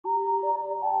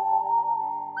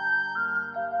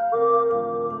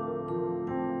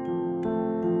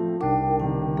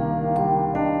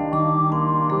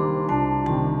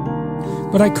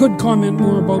But I could comment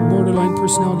more about borderline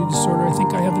personality disorder. I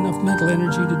think I have enough mental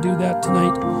energy to do that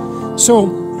tonight.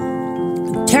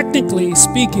 So, technically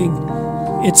speaking,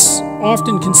 it's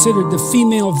often considered the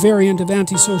female variant of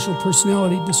antisocial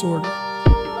personality disorder.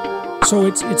 So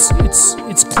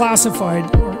it's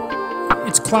classified, or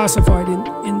it's classified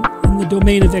in the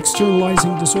domain of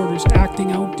externalizing disorders,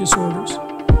 acting out disorders.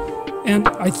 And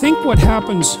I think what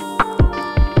happens,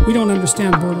 we don't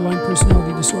understand borderline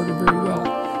personality disorder very well.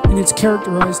 And it's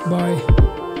characterized by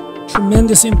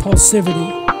tremendous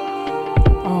impulsivity,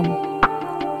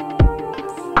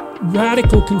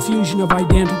 radical confusion of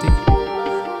identity,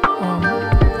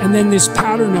 and then this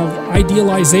pattern of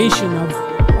idealization of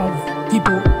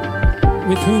people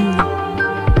with whom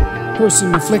the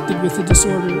person afflicted with the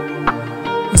disorder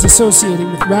is associating,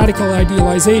 with radical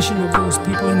idealization of those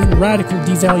people and then radical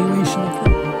devaluation of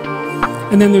them.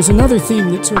 And then there's another theme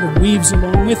that sort of weaves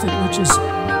along with it, which is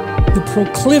the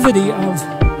proclivity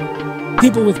of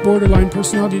people with borderline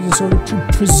personality disorder to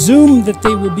presume that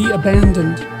they will be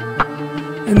abandoned,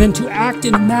 and then to act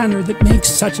in a manner that makes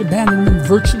such abandonment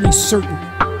virtually certain.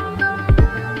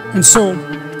 And so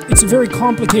it's a very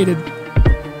complicated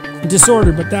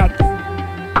disorder, but that,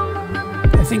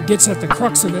 I think, gets at the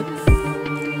crux of it.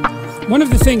 One of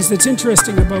the things that's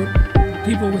interesting about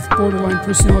people with borderline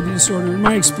personality disorder, in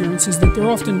my experience, is that they're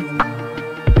often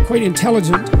quite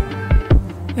intelligent.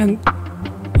 And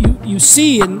you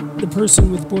see in the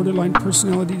person with borderline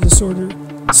personality disorder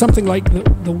something like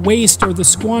the waste or the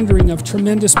squandering of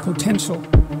tremendous potential.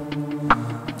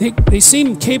 They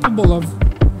seem capable of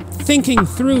thinking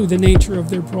through the nature of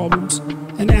their problems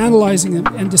and analyzing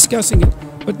them and discussing it,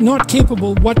 but not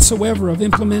capable whatsoever of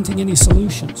implementing any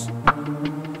solutions.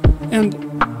 And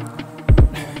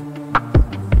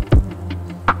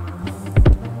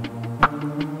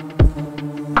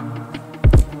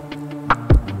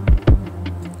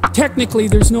technically,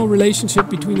 there's no relationship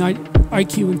between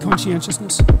IQ and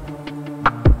conscientiousness.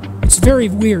 It's very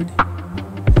weird,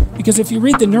 because if you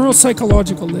read the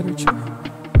neuropsychological literature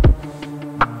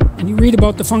and you read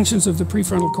about the functions of the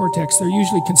prefrontal cortex, they're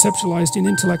usually conceptualized in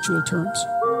intellectual terms.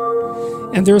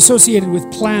 And they're associated with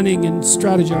planning and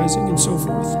strategizing and so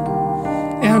forth.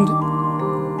 And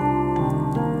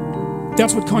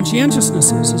that's what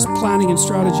conscientiousness is planning and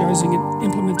strategizing and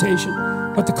implementation.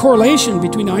 But the correlation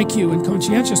between IQ and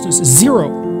conscientiousness is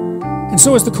zero. And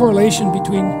so is the correlation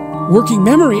between working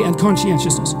memory and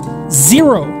conscientiousness.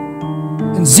 Zero.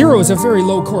 And zero is a very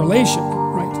low correlation,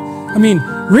 right? I mean,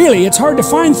 really, it's hard to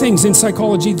find things in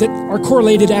psychology that are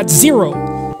correlated at zero.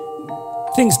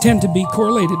 Things tend to be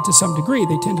correlated to some degree.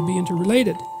 They tend to be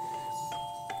interrelated.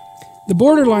 The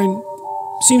borderline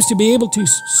seems to be able to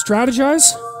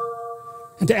strategize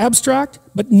and to abstract,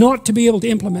 but not to be able to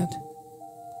implement.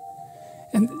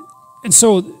 And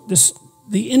so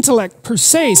the intellect per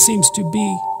se seems to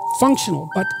be functional,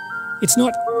 but it's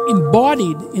not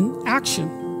embodied in action.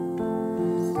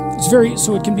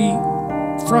 So it can be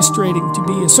frustrating to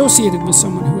be associated with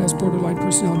someone who has borderline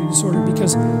personality disorder,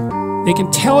 because they can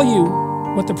tell you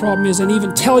what the problem is and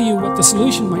even tell you what the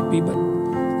solution might be, but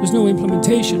there's no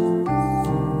implementation.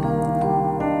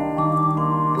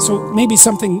 So maybe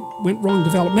something went wrong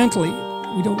developmentally.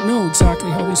 We don't know exactly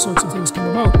how these sorts of things come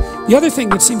about. The other thing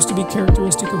that seems to be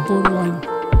characteristic of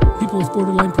people with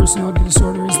borderline personality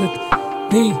disorder is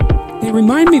that they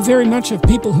remind me very much of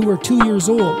people who are 2 years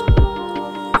old.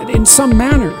 And in some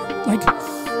manner, like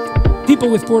people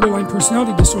with borderline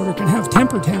personality disorder can have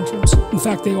temper tantrums. In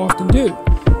fact, they often do.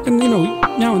 And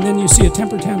now and then you see a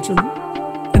temper tantrum,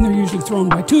 and they're usually thrown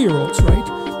by 2-year-olds,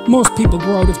 right? Most people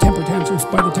grow out of temper tantrums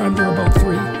by the time they're about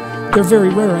 3. They're very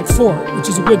rare at 4, which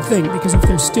is a good thing, because if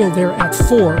they're still there at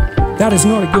 4, that is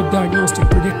not a good diagnostic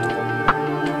predictor.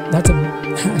 That's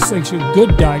actually a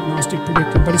good diagnostic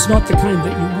predictor, but it's not the kind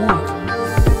that you want.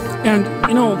 And,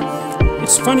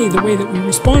 it's funny the way that we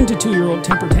respond to 2-year-old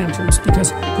temper tantrums,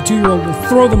 because the 2-year-old will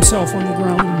throw themselves on the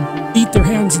ground and beat their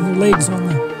hands and their legs on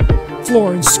the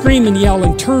floor and scream and yell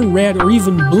and turn red or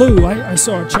even blue. I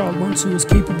saw a child once who was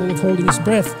capable of holding his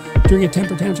breath during a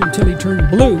temper tantrum until he turned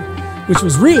blue, which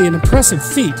was really an impressive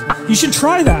feat. You should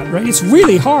try that, right? It's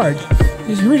really hard.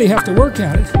 You really have to work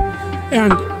at it.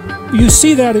 And you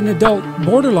see that in adult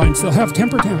borderlines. They'll have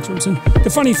temper tantrums. And the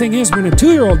funny thing is, when a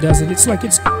 2-year-old does it, it's like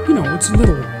it's a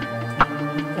little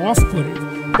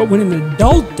off-putting. But when an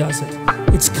adult does it,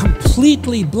 it's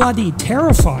completely bloody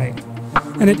terrifying.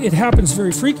 And it happens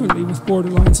very frequently with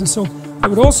borderlines. And so I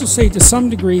would also say, to some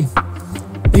degree,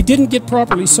 they didn't get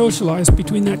properly socialized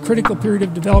between that critical period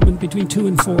of development between 2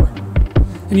 and 4.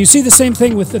 And you see the same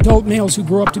thing with adult males who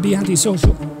grow up to be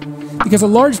antisocial. Because a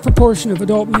large proportion of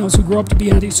adult males who grow up to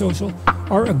be antisocial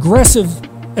are aggressive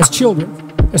as children,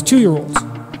 as 2-year-olds.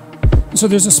 So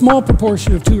there's a small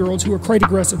proportion of 2-year-olds who are quite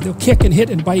aggressive. They'll kick and hit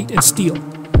and bite and steal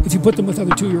if you put them with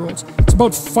other 2-year-olds. It's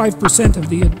about 5%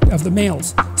 of the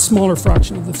males, smaller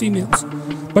fraction of the females.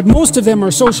 But most of them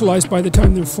are socialized by the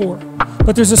time they're 4.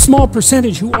 But there's a small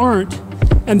percentage who aren't,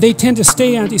 and they tend to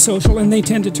stay antisocial, and they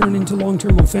tend to turn into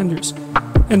long-term offenders.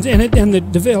 And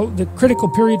the critical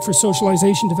period for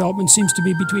socialization development seems to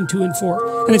be between 2 and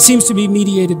 4. And it seems to be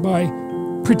mediated by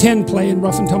pretend play and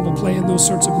rough and tumble play and those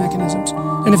sorts of mechanisms.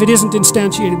 And if it isn't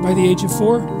instantiated by the age of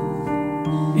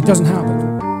 4, it doesn't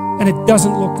happen. And it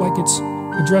doesn't look like it's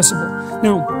addressable.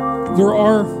 Now, there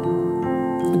are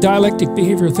dialectic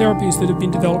behavioral therapies that have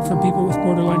been developed for people with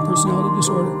borderline personality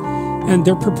disorder, and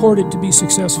they're purported to be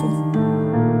successful.